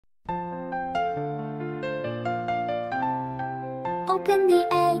Open the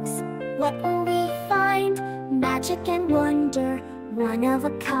eggs, what will we find? Magic and wonder, one of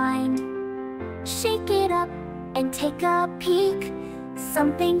a kind. Shake it up and take a peek.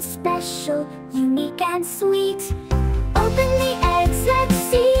 Something special, unique and sweet. Open the eggs, let's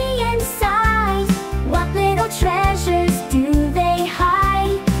see inside. What little treasures do they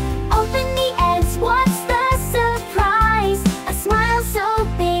hide? Open the eggs, what's the surprise? A smile so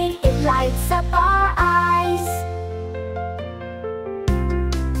big, it lights up our eyes.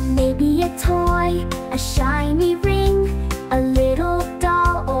 Maybe a toy, a shiny ring, a little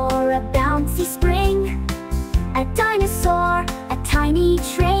doll or a bouncy spring. A dinosaur, a tiny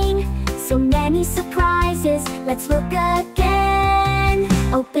train, so many surprises, let's look again.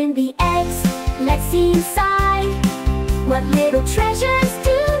 Open the eggs, let's see inside. What little treasures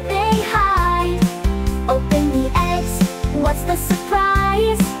do they hide? Open the eggs, what's the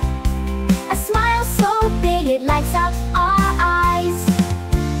surprise? A smile so big it lights up our eyes.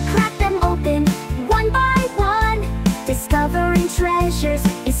 Crack them open, one by one. Discovering treasures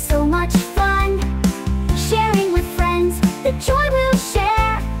is so much fun. Sharing with friends, the joy we'll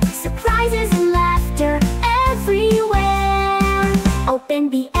share. Surprises and laughter everywhere. Open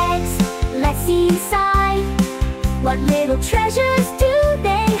the eggs, let's see inside. What little treasures do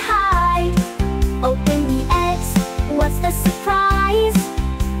they hide? Open the eggs, what's the surprise?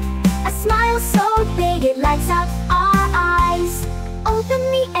 A smile so big it lights up our eyes. Open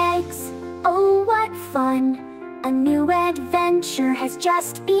the eggs, oh what fun. A new adventure has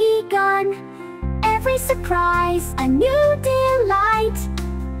just begun. Every surprise, a new delight.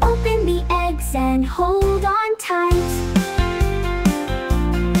 Open the eggs and hold on tight.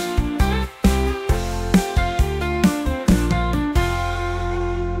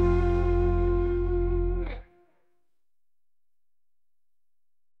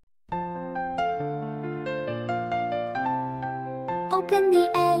 Open the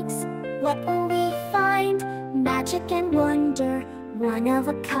eggs, what will we find? Magic and wonder, one of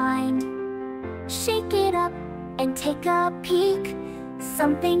a kind. Shake it up and take a peek.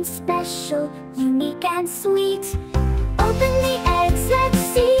 Something special, unique and sweet. Open the eggs, let's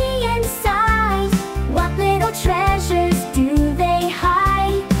see inside. What little treasures do they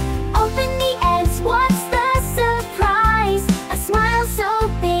hide? Open the eggs, what's the surprise? A smile so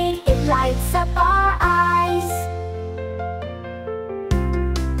big it lights up our eyes.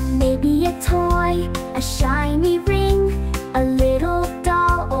 Maybe a toy, a shiny ring, a little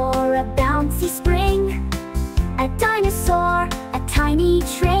doll or a bouncy spring. A dinosaur, a tiny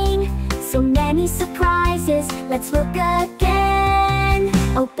train, so many surprises, let's look again.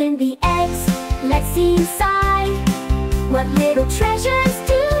 Open the eggs, let's see inside. What little treasures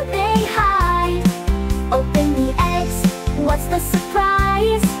do they hide? Open the eggs, what's the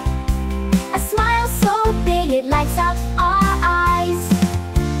surprise? A smile so big it lights up our eyes.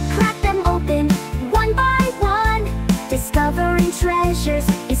 Crack them open, one by one. Discovering treasures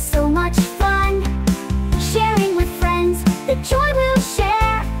is so much fun. Sharing with friends, the joy we'll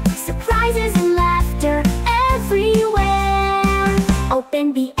share. Surprises and laughter everywhere.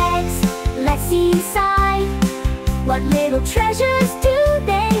 Open the eggs, let's see inside. What little treasures do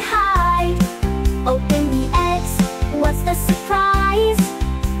they hide? Open the eggs, what's the surprise?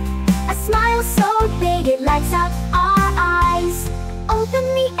 A smile so big it lights up our eyes. Open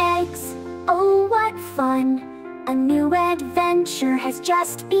the eggs, oh what fun. A new adventure has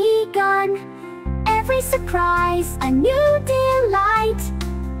just begun. Every surprise, a new delight.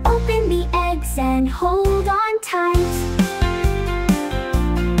 Open the eggs and hold on tight.